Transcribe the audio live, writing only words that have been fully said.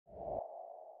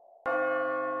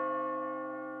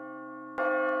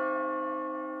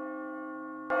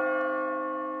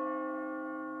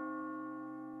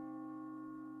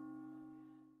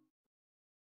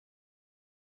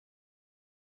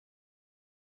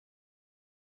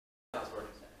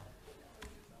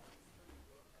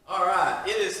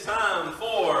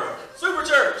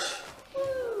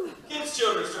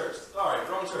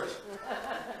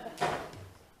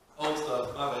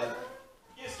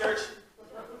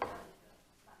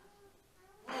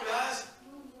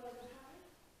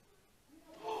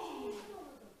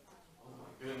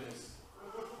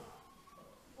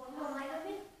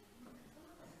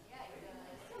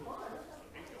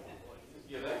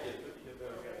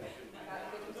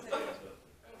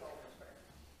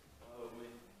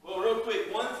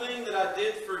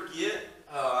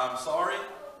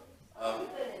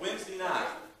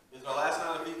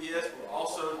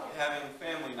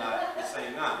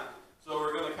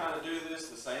this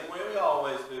the same way we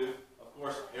always do. Of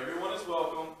course, everyone is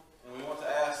welcome, and we want to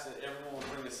ask that everyone will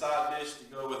bring a side dish to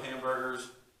go with hamburgers,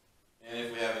 and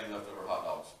if we have any leftover hot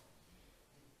dogs.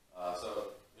 So,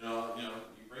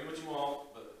 you bring what you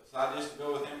want, but side dish to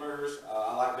go with hamburgers.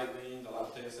 I like baked beans, I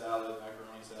like potato salad,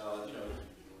 macaroni salad, just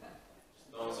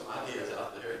throwing some ideas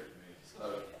out there.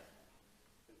 So,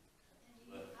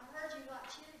 I heard you like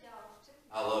chili dogs too.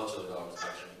 I love chili dogs,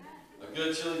 actually. A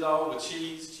good chili dog with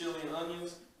cheese, chili, and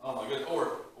onions. Oh my goodness.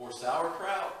 Or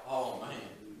sauerkraut. Oh man.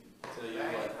 I tell you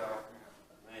what.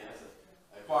 Man, that's an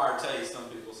acquired taste, some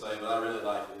people say, but I really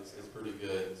like it. It's pretty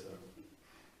good. So.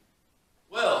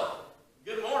 Well,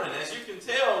 good morning. As you can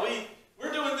tell,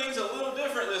 we're doing things a little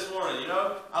different this morning.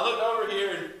 I looked over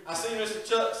here and I see Mr.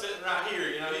 Chuck sitting right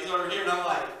here. He's over here, and I'm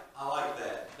like, I like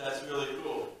that. That's really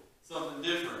cool. Something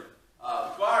different. The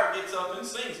choir gets up and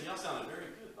sings, and y'all sounded very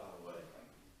good, by the way.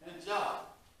 Good job.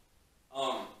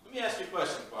 Let me ask you a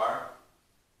question, choir.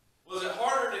 Was it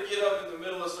harder to get up in the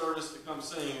middle of service to come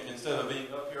sing instead of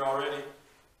being up here already?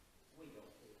 We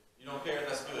don't care. You don't care?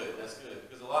 That's good. That's good.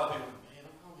 Because a lot of people, man,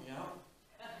 don't call me out.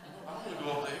 I want to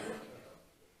go up there.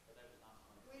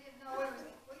 We didn't know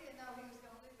he was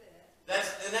going to do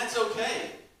that. And that's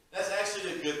okay. That's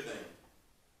actually a good thing.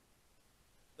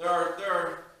 There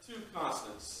are two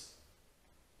constants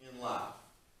in life.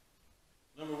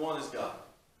 Number one is God.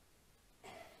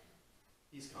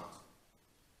 He's constant.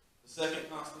 The second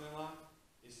constant in life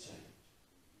is change.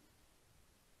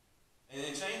 And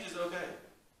change is okay.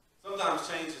 Sometimes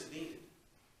change is needed.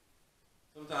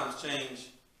 Sometimes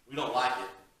change, we don't like it.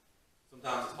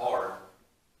 Sometimes it's hard.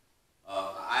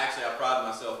 I pride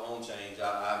myself on change.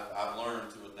 I've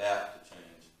learned to adapt to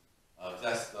change.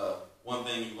 That's the one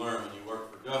thing you learn when you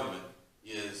work for government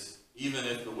is even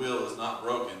if the wheel is not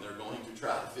broken, they're going to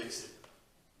try to fix it.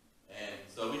 And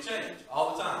so we change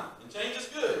all the time. And change is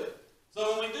good.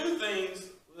 So when we do things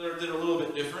that are a little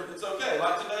bit different, it's okay.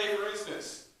 Like today, for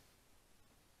instance,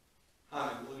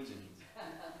 I'm in blue jeans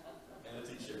and a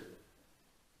t-shirt.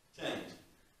 Change.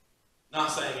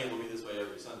 Not saying it will be this way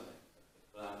every Sunday,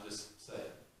 but I'm just saying.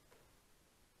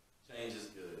 Change is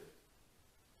good.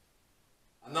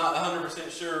 I'm not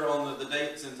 100% sure on the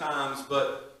dates and times,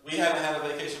 but we haven't had a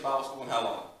vacation Bible school in how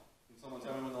long? Can someone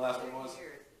tell me when the last one was?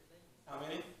 How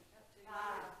many?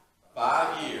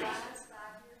 5 years.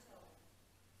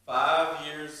 5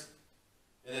 years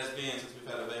it has been since we've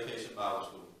had a vacation Bible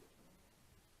school.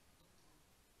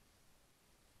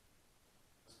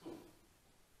 That's cool.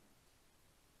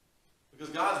 Because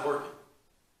God's working.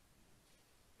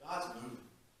 God's moving.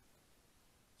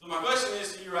 So my question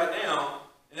is to you right now,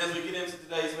 and as we get into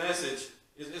today's message,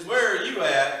 is where are you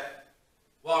at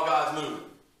while God's moving?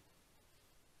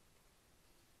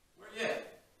 Where are you at?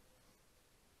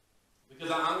 Because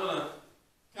I'm going to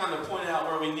kind of point out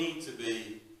where we need to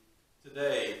be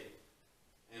today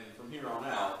and from here on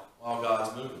out while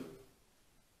God's moving.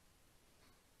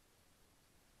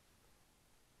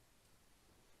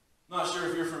 I'm not sure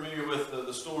if you're familiar with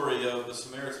the story of the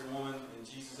Samaritan woman and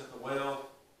Jesus at the well.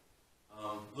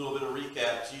 A little bit of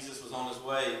recap. Jesus was on his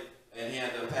way and he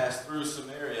had to pass through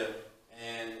Samaria,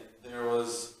 and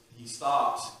he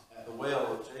stopped at the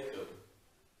well of Jacob,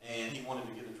 and he wanted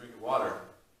to get a drink of water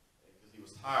because he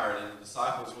was tired, and the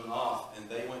disciples went off and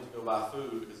they went to go buy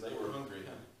food because they were hungry.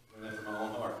 Went after my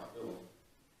own heart, I feel them.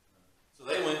 So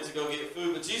they went to go get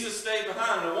food, but Jesus stayed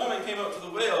behind, and a woman came up to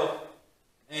the well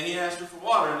and he asked her for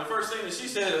water, and the first thing that she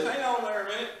said is, "Hang on there a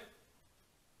minute.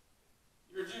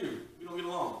 You're a Jew. We don't get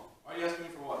along. Why are you asking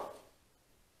me for water?"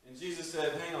 And Jesus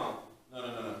said, "Hang on.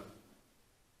 No.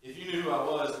 If you knew who I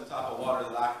was and the type of water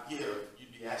that I could give,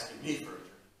 you'd be asking me for a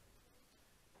drink."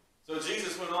 So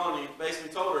Jesus went on and he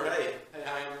basically told her, hey,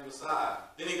 I am the Messiah.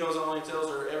 Then he goes on and tells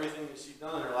her everything that she'd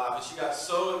done in her life. And she got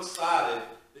so excited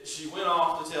that she went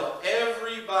off to tell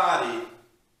everybody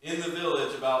in the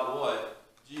village about what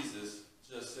Jesus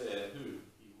just said, who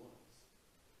he was.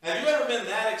 Have you ever been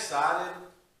that excited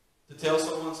to tell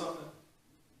someone something?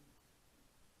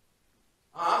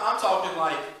 I'm talking,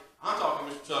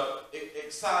 Mr. Chuck,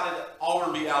 excited,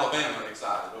 Auburn, Alabama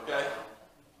excited, okay?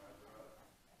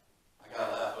 I got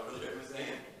to laugh over there, Miss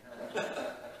Ann.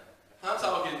 I'm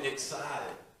talking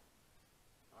excited,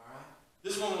 all right?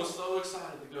 This woman was so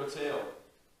excited to go tell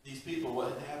these people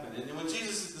what had happened. And when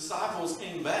Jesus' disciples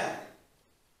came back,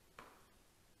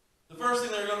 the first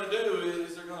thing they're going to do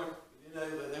is they're going to,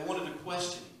 they wanted to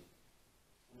question him.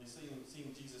 When they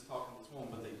seen Jesus talking to this woman,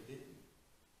 but they didn't.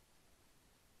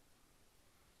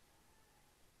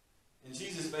 And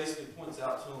Jesus basically points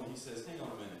out to them, he says, hang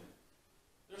on a minute.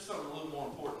 There's something a little more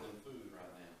important than food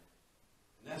right now.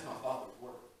 And that's my Father's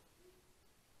work.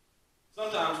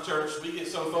 Sometimes church, we get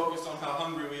so focused on how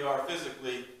hungry we are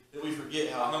physically that we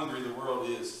forget how hungry the world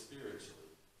is spiritually.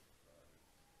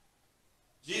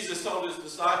 Jesus told his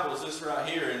disciples this right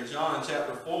here in John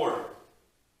chapter 4.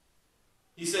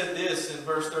 He said this in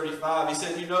verse 35. He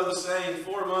said, "You know the saying,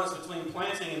 4 months between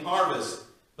planting and harvest.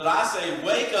 But I say,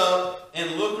 wake up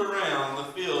and look around.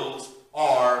 The fields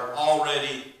are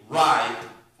already ripe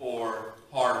for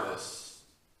harvest."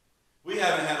 We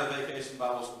haven't had a vacation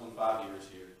Bible school in 5 years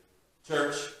here.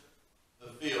 Church, the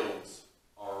fields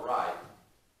are ripe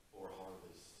for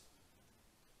harvest.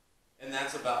 And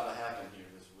that's about to happen here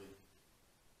this week.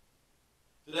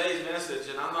 Today's message,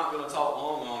 and I'm not going to talk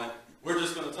long on it, we're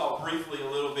just going to talk briefly a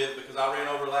little bit because I ran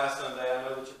over last Sunday. I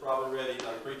know that you're probably ready,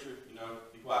 like preacher,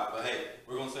 be quiet. But hey,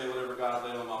 we're going to say whatever God's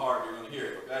laid on my heart, you're going to hear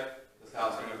it, okay? That's how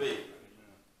it's going to be.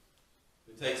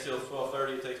 If it takes till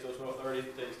 12:30, it takes till 12:30. If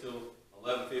it takes till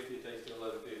 11:50, it takes till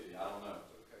 11:50. I don't know.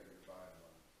 Okay, you're buying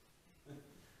lunch.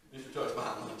 Mr. Chuck's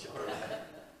buying lunch, all right.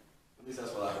 At least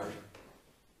that's what I heard.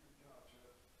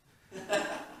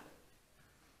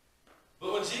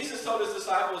 But when Jesus told his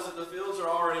disciples that the fields are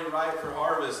already ripe for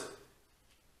harvest,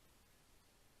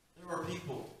 there were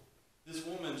people. This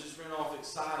woman just ran off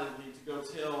excitedly to go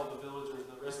tell the villagers,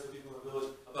 the rest of the people in the village,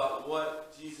 about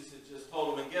what Jesus had just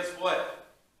told them. And guess what?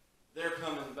 They're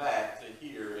coming back to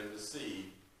hear and to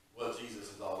see what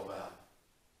Jesus is all about.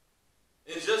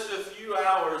 In just a few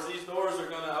hours, these doors are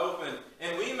going to open.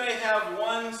 And we may have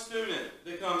one student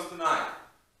that comes tonight.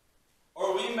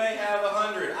 Or we may have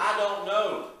 100. I don't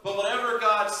know. But whatever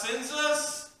God sends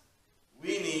us,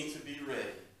 we need to be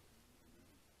ready.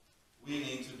 We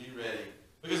need to be ready.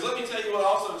 Because let me tell you what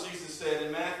also Jesus said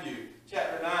in Matthew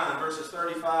chapter 9, verses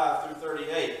 35 through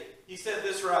 38. He said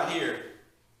this right here.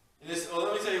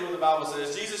 Let me tell you what the Bible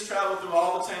says. Jesus traveled through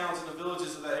all the towns and the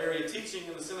villages of that area, teaching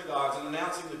in the synagogues and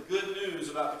announcing the good news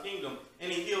about the kingdom.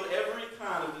 And he healed every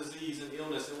kind of disease and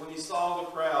illness. And when he saw the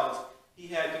crowds, he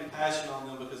had compassion on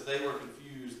them because they were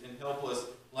confused and helpless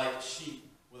like sheep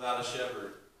without a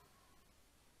shepherd.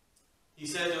 He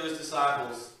said to his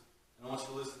disciples, and I want you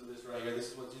to listen to this right here.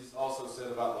 This is what Jesus also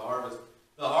said about the harvest.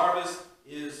 The harvest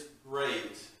is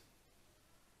great,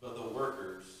 but the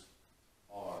workers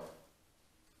are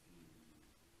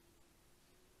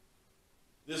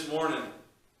few. This morning,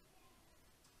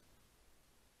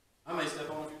 I may step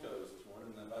on a few toes this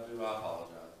morning, and if I do, I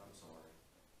apologize. I'm sorry.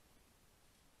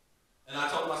 And I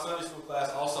told my Sunday school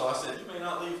class also, I said, you may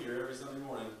not leave here every Sunday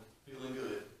morning feeling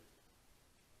good.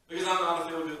 Because I'm not a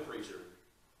feel-good preacher.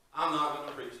 I'm not going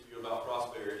to preach to you about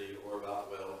prosperity or about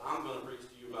wealth. I'm going to preach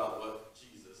to you about what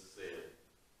Jesus said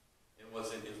and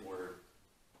what's in his word.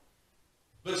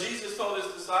 But Jesus told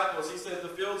his disciples, he said, the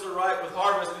fields are ripe with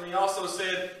harvest, and he also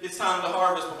said, it's time to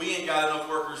harvest, but we ain't got enough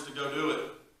workers to go do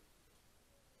it.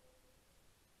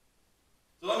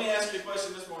 So let me ask you a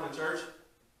question this morning, church.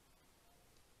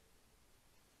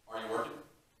 Are you working?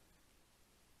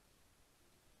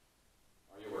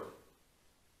 Are you working?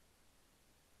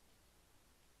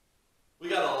 We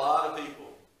got a lot of people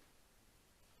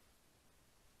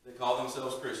that call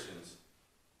themselves Christians.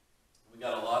 We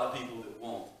got a lot of people that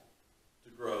want to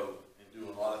grow and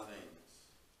do a lot of things.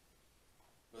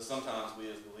 But sometimes we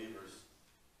as believers,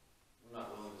 we're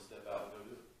not willing to step out and go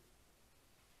do it.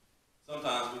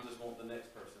 Sometimes we just want the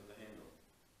next person to handle it.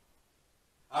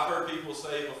 I've heard people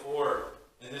say before,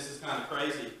 and this is kind of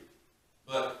crazy,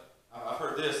 but I've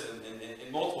heard this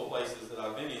in multiple places that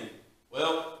I've been in.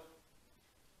 Well,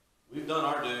 we've done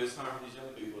our due. It's time for these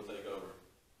young people to take over.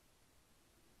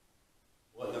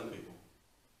 What young people?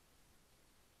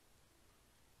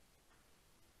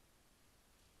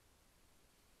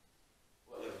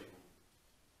 What young people?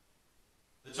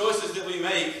 The choices that we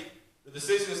make, the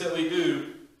decisions that we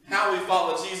do, how we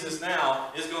follow Jesus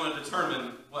now is going to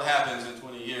determine what happens in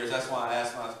 20 years. That's why I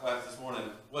asked my class this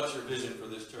morning, what's your vision for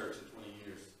this church in 20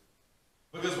 years?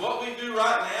 Because what we do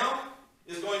right now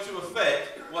is going to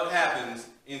affect what happens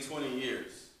in 20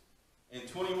 years. In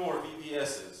 20 more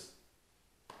VBSs,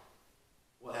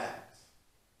 what happens?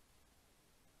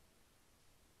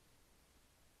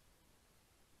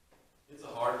 It's a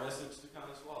hard message to kind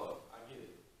of swallow. I get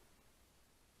it.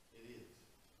 It is.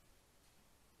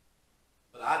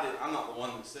 But I'm not the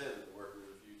one that said that the workers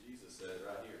are few. Jesus said it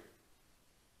right here.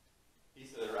 He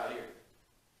said it right here.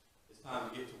 It's time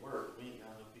to get to work. We ain't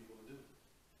got enough people to do it.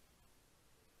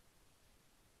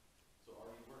 So are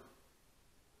you working?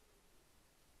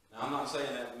 Now, I'm not saying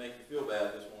that to make you feel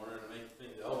bad this morning or make you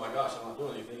think that, oh my gosh, I'm not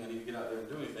doing anything. I need to get out there and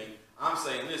do anything. I'm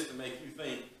saying this to make you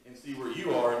think and see where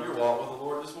you are in your walk with the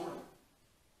Lord this morning.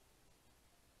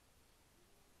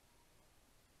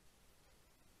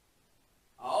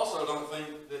 I also don't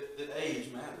think that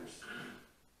age matters.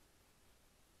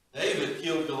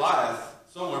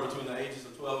 somewhere between the ages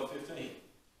of 12 and 15.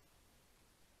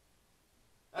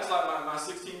 That's like my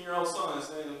 16-year-old son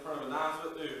standing in front of a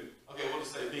 9-foot dude. Okay, we'll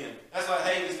just say Ben. That's like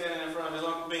Hayden standing in front of his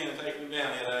Uncle Ben and taking him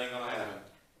down. Yeah, that ain't going to happen.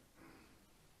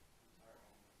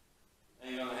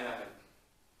 Ain't going to happen.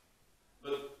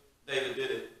 But David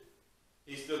did it.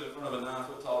 He stood in front of a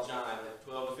 9-foot tall giant at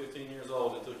 12 to 15 years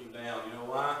old and took him down. You know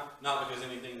why? Not because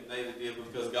anything that David did,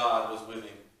 but because God was with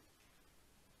him.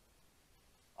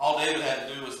 All David had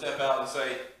to do was step out and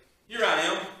say, "Here I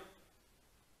am.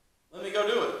 Let me go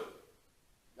do it."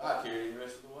 God carried him the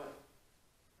rest of the way.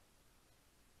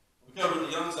 We covered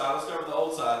the young side. Let's cover the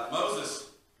old side. Moses.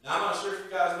 Now, I'm not sure if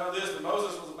you guys know this, but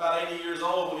Moses was about 80 years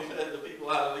old when he led the people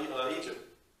out of Egypt.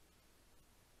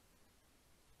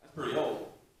 That's pretty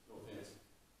old. No offense.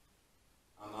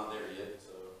 I'm not there yet,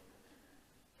 so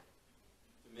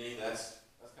to me, that's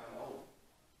kind of old.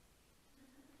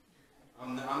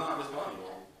 I'm not responding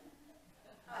old.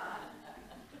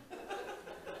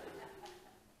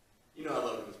 You know I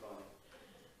love him responding.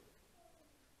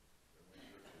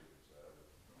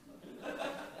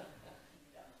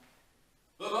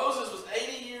 But Moses was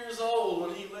 80 years old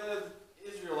when he led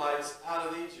Israelites out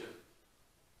of Egypt.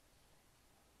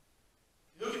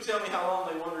 Who can tell me how long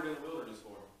they wandered in the wilderness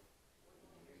for?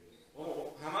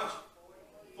 Well, how much?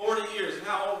 40 years. And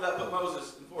how old did that put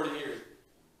Moses in 40 years?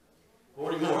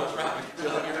 40 more. That's right.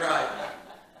 You're right.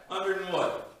 100 and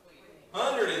what?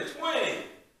 120.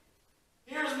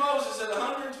 Here's Moses at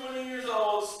 120 years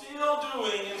old, still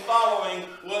doing and following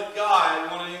what God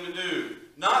wanted him to do.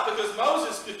 Not because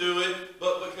Moses could do it,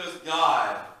 but because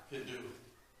God could do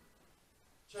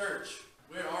it. Church,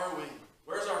 where are we?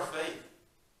 Where's our faith?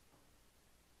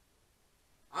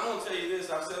 I'm going to tell you this.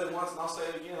 I've said it once and I'll say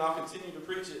it again. I'll continue to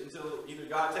preach it until either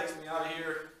God takes me out of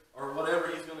here or whatever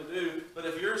he's going to do. But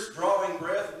if you're drawing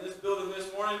breath in this building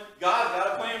this morning, God's got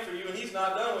a plan for you and he's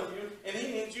not done with you and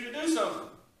he needs you to do something.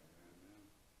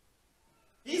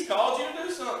 He's called you to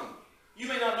do something. You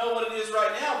may not know what it is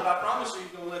right now, but I promise you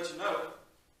he's going to let you know.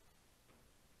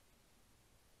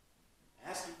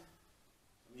 Ask him.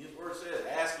 I mean, his word says,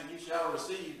 "Ask and you shall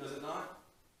receive," does it not?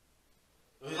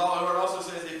 So his word also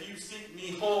says, "If you seek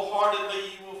me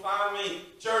wholeheartedly, you will find me."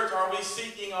 Church, are we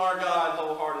seeking our God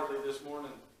wholeheartedly this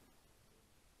morning?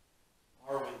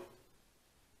 Are we?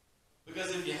 Because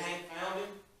if you ain't found him,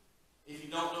 if you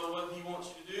don't know what he wants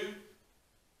you to do,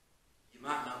 you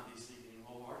might not be seeking him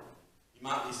wholeheartedly. You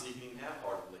might be seeking him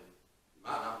half-heartedly. You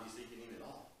might not be seeking him at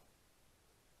all.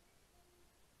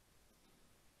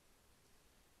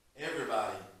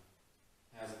 Everybody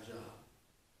has a job.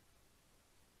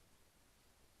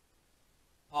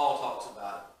 Paul talks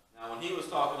about it. Now, when he was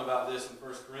talking about this in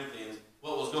 1 Corinthians,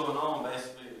 what was going on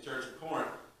basically in the church of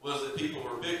Corinth was that people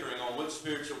were bickering on which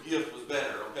spiritual gift was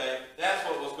better, okay? That's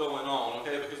what was going on,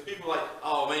 okay? Because people were like,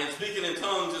 "Oh man, speaking in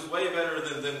tongues is way better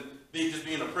than just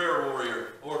being a prayer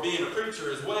warrior, or being a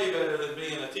preacher is way better than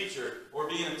being a teacher, or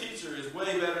being a teacher is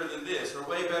way better than this, or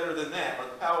way better than that, or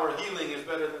the power of healing is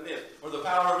better than this, or the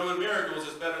power of doing miracles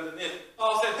is better than this."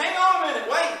 Paul said, "Hang on a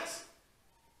minute, wait.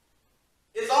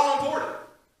 It's all important.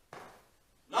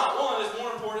 Not one is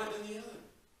more important than the other."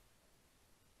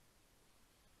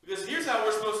 Because here's how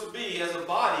we're supposed to be as a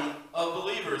body of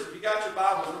believers. If you got your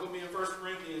Bibles, we're going to be in 1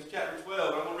 Corinthians chapter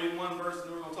 12. I'm going to read one verse and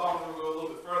then we're going to talk and then we'll go a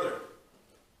little bit further.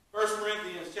 1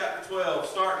 Corinthians chapter 12,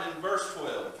 starting in verse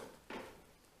 12.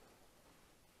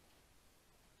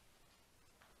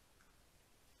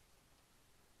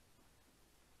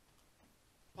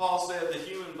 Paul said the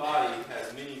human body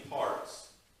has many parts,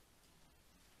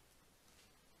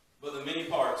 but the many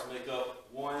parts make up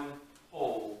one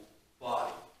whole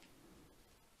body.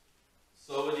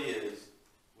 So it is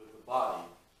with the body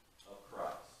of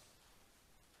Christ.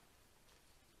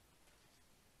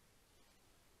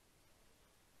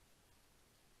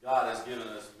 God has given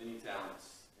us many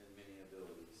talents and many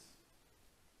abilities.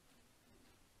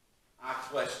 I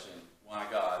question why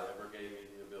God ever gave me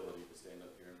the ability to stand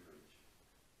up here and preach.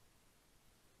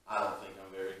 I don't think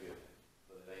I'm very good at it,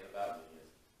 but it ain't about me, is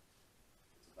it?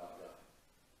 It's about God.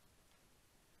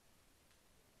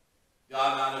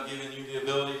 God might have given you the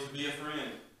ability to be a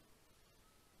friend.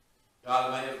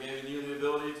 God may have given you the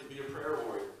ability to be a prayer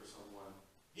warrior for someone.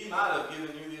 He might have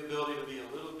given you the ability to be a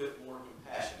little bit more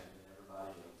compassionate than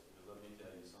everybody else. Because let me tell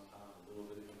you, sometimes a little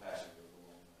bit of compassion goes a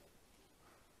long way.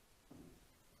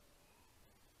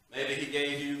 Maybe he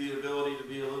gave you the ability to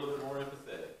be a little bit more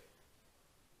empathetic.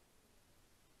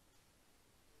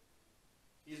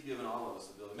 He's given all of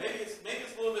us ability. Maybe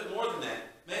it's a little bit more than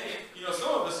that. Maybe,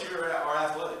 some of us here are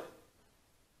athletic.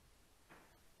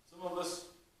 Some of us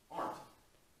aren't.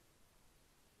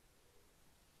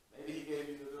 Maybe he gave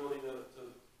you the ability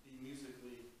to be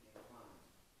musically inclined.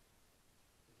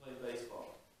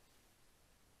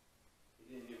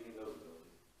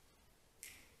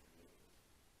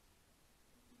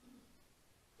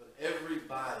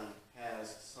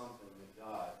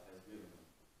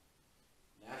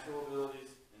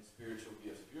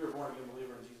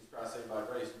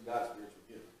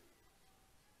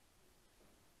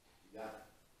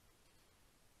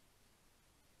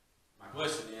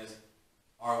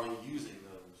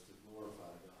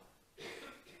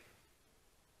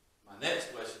 My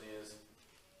next question is,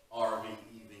 are we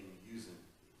even using it?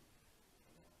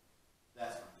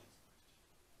 That's my next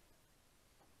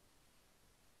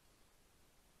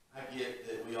question. I get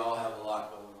that we all have a lot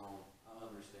going on. I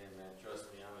understand that.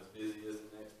 Trust me, I'm as busy as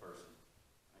the next person.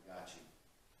 I got you.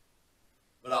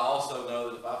 But I also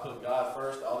know that if I put God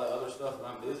first, all that other stuff that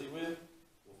I'm busy with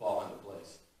will fall into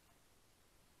place.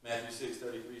 Matthew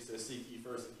 6:33 says, "Seek ye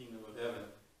first the kingdom of heaven,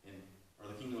 or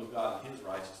the kingdom of God and his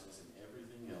righteousness, and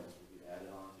everything else will be added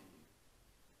on to you."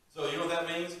 So you know what that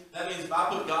means? That means if I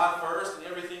put God first in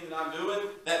everything that I'm doing,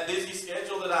 that busy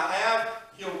schedule that I have,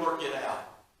 he'll work it out.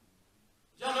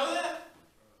 Did y'all know that?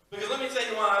 Because let me tell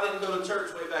you why I didn't go to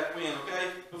church way back when,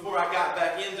 okay? Before I got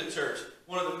back into church.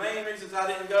 One of the main reasons I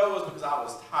didn't go was because I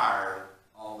was tired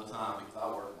all the time because I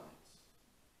worked nights.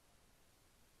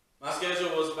 My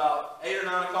schedule was about 8 or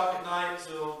 9 o'clock at night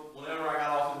until whenever I got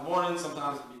off in the morning.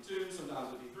 Sometimes it'd be 2, sometimes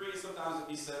it'd be 3, sometimes it'd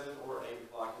be 7 or 8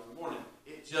 o'clock in the morning.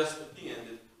 It just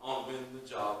depended on when the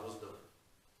job was done.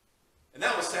 And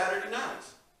that was Saturday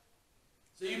nights.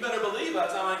 So you better believe by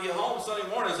the time I get home Sunday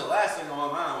mornings, the last thing on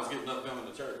my mind was getting up and coming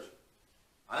to church.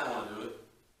 I didn't want to do it.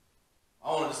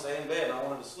 I wanted to stay in bed and I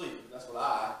wanted to sleep. That's what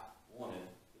I wanted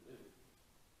to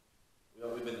do.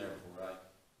 We've been there before, right?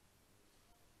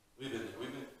 We've been there.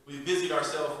 We've busied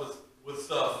ourselves with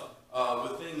stuff,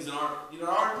 with things that aren't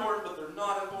important, but they're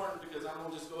not important because I'm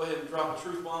going to just go ahead and drop a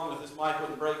truth bomb. And if this mic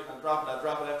wouldn't break and I drop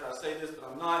it after I say this, but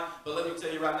I'm not. But let me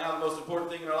tell you right now, the most important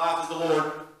thing in our life is the Lord.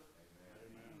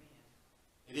 Amen.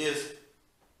 It is.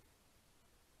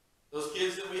 Those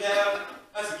kids that we have,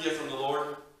 that's a gift from the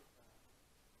Lord.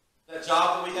 That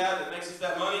job that we have that makes us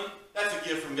that money, that's a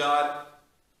gift from God.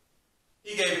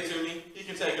 He gave it to me. He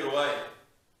can take it away.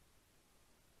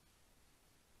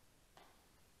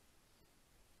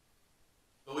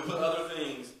 But we put other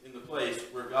things in the place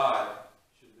where God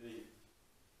should be.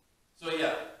 So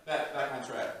yeah, back on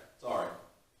track. Sorry.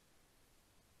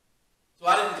 So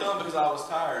I didn't come because I was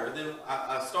tired, but then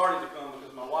I started to come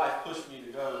because my wife pushed me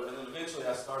to go, and then eventually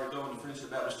I started going to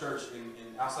Friendship Baptist Church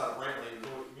in outside of Brantley in the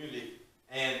North community,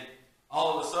 and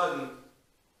all of a sudden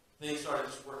things started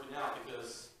just working out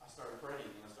because I started praying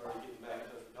and I started getting back in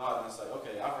touch with God, and I was like,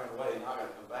 okay, I ran away and now I got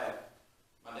to come back.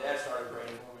 My dad started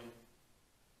praying for me,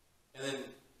 and then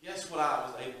guess what I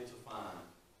was able to find?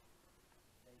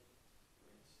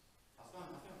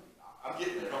 I'm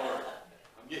getting there, don't worry.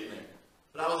 I'm getting there.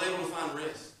 But I was able to find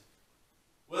rest.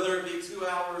 Whether it be 2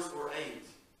 hours or 8.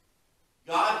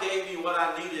 God gave me what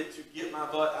I needed to get my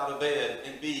butt out of bed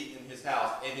and be in his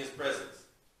house, in his presence.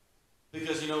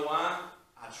 Because you know why?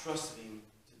 I trusted him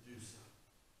to do so.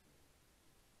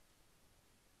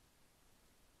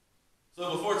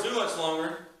 So before too much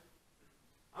longer,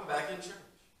 I'm back in church.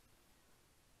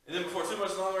 And then before too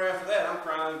much longer after that, I'm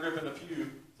crying, gripping the pew,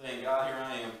 saying, God, here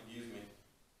I am, use me.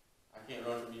 I can't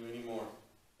run from you anymore.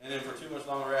 And then for too much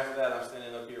longer after that, I'm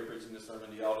standing up here preaching this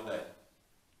sermon to y'all today.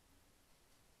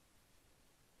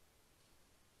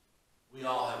 We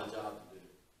all have a job to do.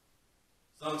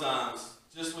 Sometimes,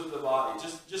 just with the body,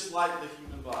 just like the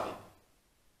human body,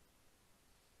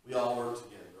 we all work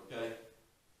together, okay?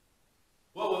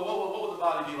 What would the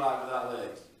body be like without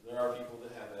legs? There are people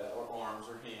that have that, or arms,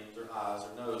 or hands, or eyes,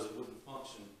 or nose. It wouldn't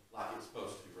function like it's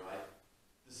supposed to, right?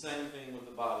 The same thing with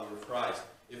the body of Christ.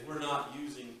 If we're not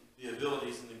using the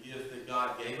abilities and the gift that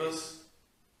God gave us,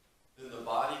 then the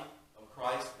body of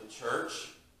Christ, the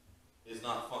church, is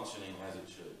not functioning as it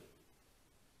should.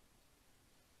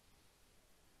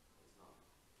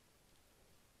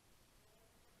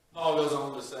 Paul goes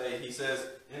on to say, he says,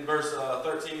 in verse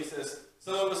 13, he says,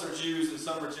 some of us are Jews and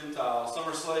some are Gentiles, some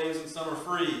are slaves and some are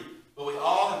free, but we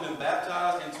all have been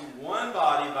baptized into one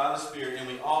body by the Spirit, and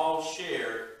we all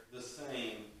share the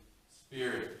same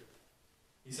Spirit.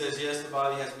 He says, yes, the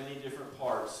body has many different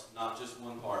parts, not just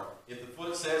one part. If the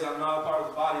foot says, I'm not a part of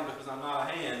the body because I'm not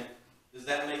a hand, does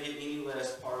that make it any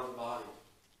less part of the body?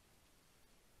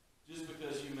 Just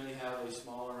because you may have a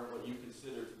smaller, what you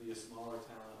consider to be a smaller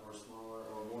talent or smaller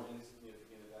or more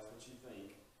insignificant, if that's what you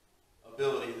think,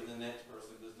 ability than the next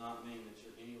person does not mean that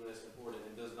you're any less important.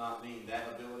 It does not mean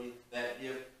that ability, that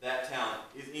gift, that talent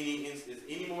is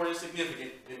any more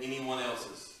insignificant than anyone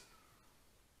else's.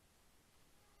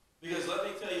 Because let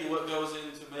me tell you what goes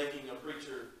into making a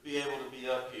preacher be able to be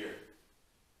up here.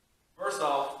 First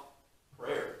off,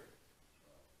 prayer.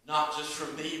 Not just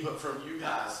from me, but from you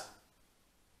guys.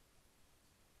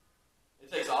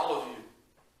 It takes all of you.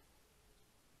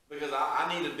 Because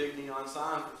I need a big neon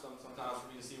sign sometimes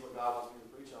for me to see what God wants me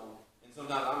to preach on. And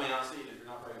sometimes I may not see it if you're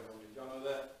not praying for me. Did y'all know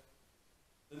that?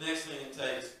 The next thing it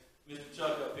takes, Mr.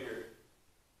 Chuck up here,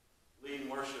 leading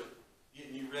worship,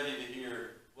 getting you ready to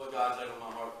hear what God's laid on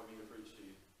my heart for me to preach to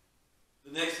you.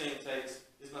 Next thing it takes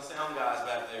is my sound guys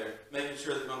back there, making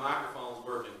sure that my microphone's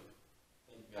working.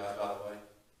 Thank you guys, by the way.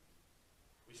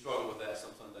 We struggle with that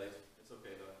some Sundays. It's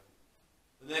okay, though.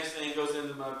 The next thing goes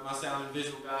into my sound and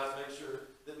visual guys, make sure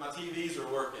that my TVs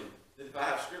are working. That if I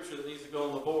have scripture that needs to go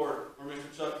on the board, or Mr.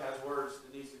 Chuck has words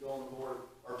that needs to go on the board,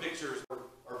 or pictures,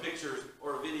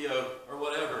 or a video, or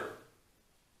whatever.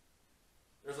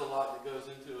 There's a lot that goes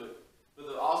into it. But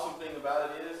the awesome thing about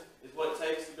it is what it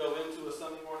takes to go into a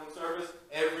Sunday morning service,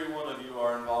 every one of you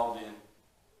are involved in.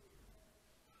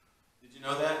 Did you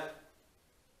know that?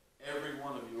 Every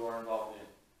one of you are involved in.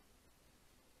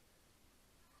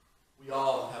 We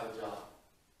all have a job.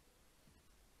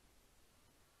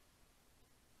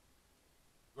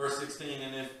 Verse 16,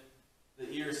 and if the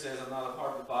ear says, I'm not a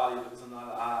part of the body because I'm not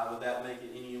an eye, would that make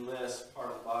it any less part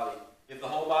of the body? If the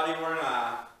whole body were an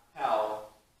eye, how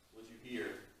would you hear?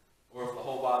 Or if the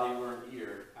whole body were an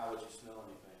ear, how would you smell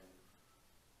anything?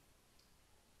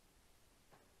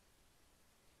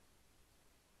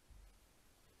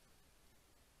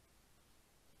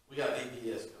 We got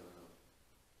VBS coming up.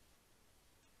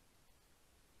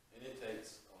 And it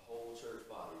takes a whole church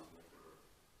body to make it work.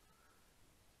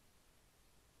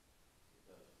 It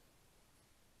does.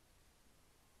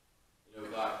 You know,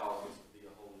 God calls us to be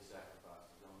a holy sacrifice.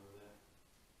 Did y'all know that?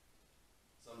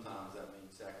 Sometimes that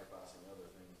means sacrificing other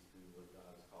things to do what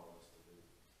God has called us to do.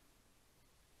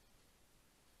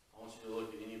 I want you to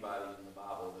look at anybody in the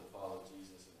Bible that followed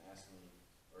Jesus and ask me,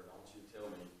 or I want you to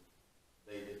tell me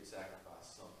they didn't sacrifice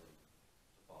something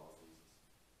to follow Jesus.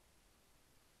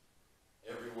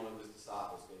 Every one of his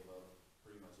disciples gave up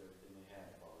pretty much everything they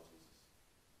had to follow Jesus.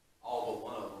 All but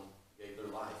one of them gave their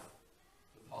life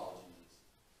to follow Jesus.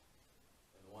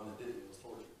 And the one that didn't was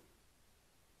tortured.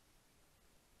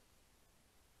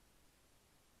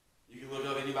 You can look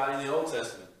up anybody in the Old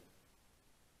Testament.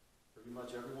 Pretty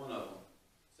much every one of them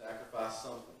sacrificed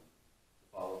something to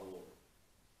follow the Lord.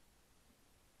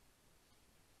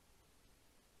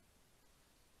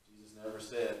 Jesus never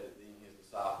said that being his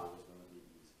disciple was going to be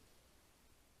easy.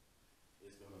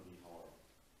 It's going to be hard.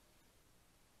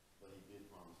 But he did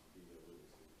promise to be there with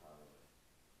us the entire way.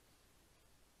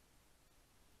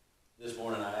 This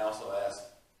morning I also asked,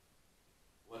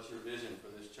 what's your vision for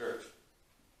this church?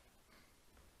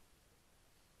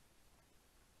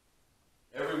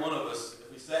 Every one of us, if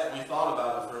we sat and we thought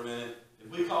about it for a minute, if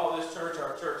we call this church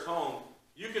our church home,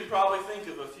 you can probably think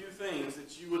of a few things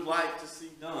that you would like to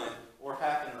see done or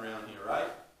happen around here,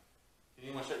 right? Can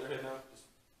anyone shake their head now? Just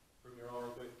prove me wrong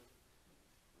real quick.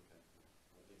 Okay.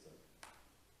 I don't think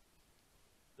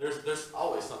so. There's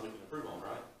always something we can improve on,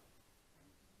 right?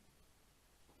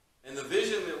 And the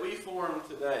vision that we form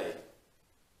today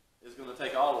is going to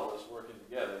take all of us working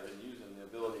together and using the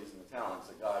abilities and the talents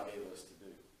that God gave us to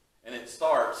do. And it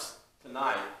starts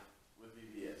tonight with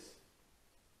VBS.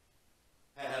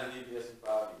 Hadn't had a VBS in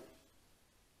 5 years.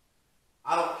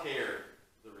 I don't care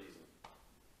the reason.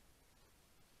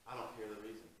 I don't care the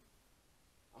reason.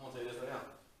 I'm going to tell you this right now.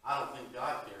 I don't think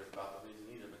God cares about the reason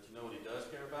either, but you know what he does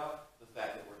care about? The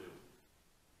fact that we're doing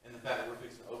it. And the fact that we're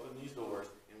fixing to open these doors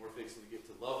and we're fixing to get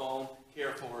to love on,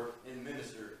 care for, and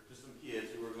minister to some kids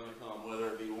who are going to come,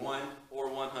 whether it be 1 or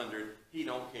 100. He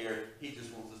don't care. He just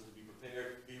wants us to be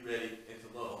prepared, be ready, and to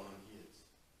love on them kids.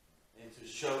 And to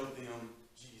show them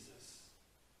Jesus.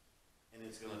 And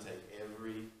it's going to take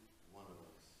every one of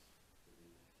us to do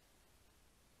that.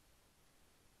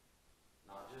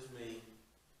 Not just me,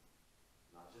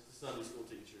 not just the Sunday school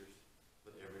teachers,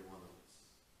 but every one of us.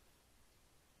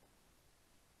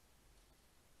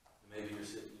 And maybe you're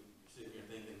sitting here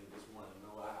thinking this morning, you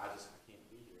know, I can't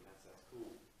be here. That's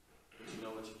cool. But you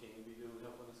know what you can be doing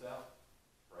helping us out?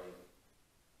 Pray.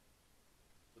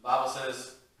 The Bible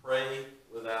says, pray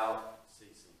without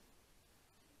ceasing.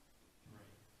 Pray.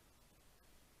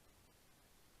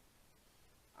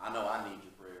 I know I need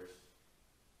your prayers.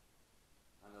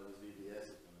 I know this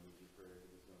VBS is going to need your prayers if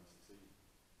it's going to succeed.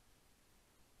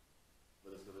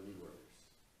 But it's going to need workers.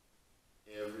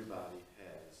 Everybody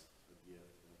has a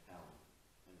gift and a talent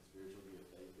and a spiritual gift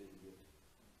they've been given.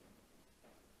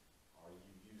 Are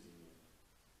you using it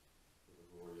for the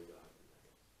glory of God today?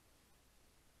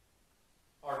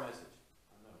 Hard message,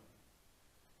 I know.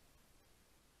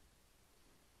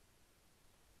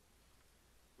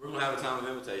 We're going to have a time of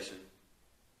invitation.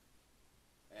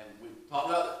 And we talk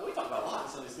about a lot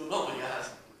in Sunday school, don't we,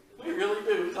 guys? We really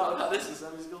do. We talk about this in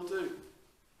Sunday school too.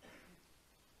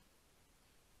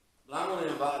 But I'm going to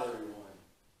invite everyone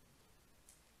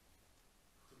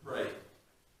to pray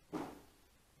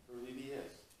for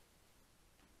VBS.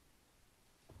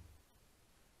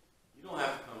 You don't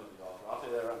have to come to the altar. I'll tell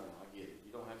you that right now. I get it.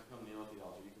 You don't have to come kneel at the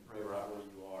altar. You can pray right where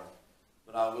you are.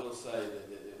 But I will say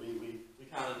that we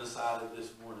kind of decided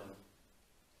this morning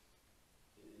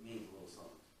it means a little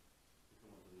something to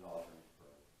come up to the altar and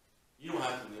pray. You don't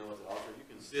have to kneel at the altar. You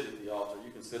can sit at the altar.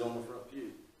 You can sit on the front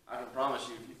pew. I can promise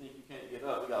you, if you think you can't get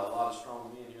up, we got a lot of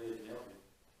strong men here that can help you.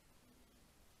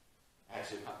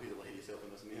 Actually, it might be the ladies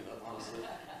helping us men up, honestly.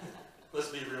 Let's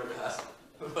be real, guys.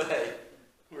 But hey,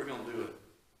 we're going to do it.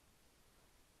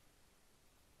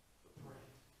 But pray.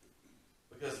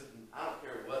 Because I don't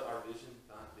care what our vision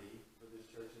might be for this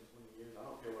church in 20 years. I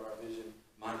don't care what our vision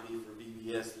might be for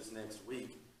BBS this next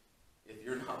week. If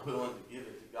you're not willing to give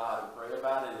it to God and pray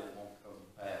about it, it won't come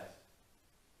to pass.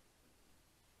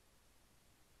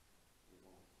 It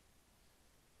won't.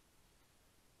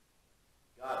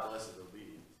 God blesses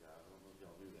obedience, guys. I don't know if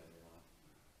y'all do that or not.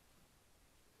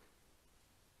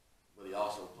 But he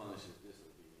also punishes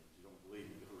disobedience. You don't believe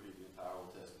me? Go read the entire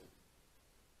Old Testament.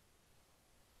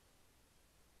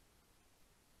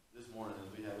 This morning, as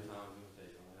we have a time of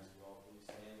invitation, I'll ask you all, please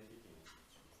stand if you can.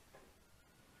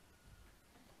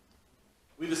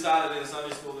 We decided in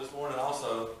Sunday school this morning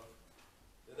also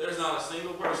that there's not a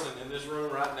single person in this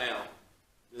room right now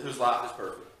whose life is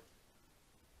perfect.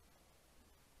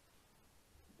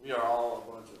 We are all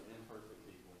a bunch of imperfect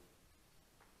people.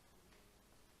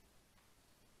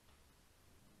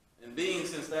 And being,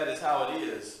 since that is how it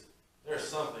is, there's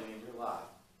something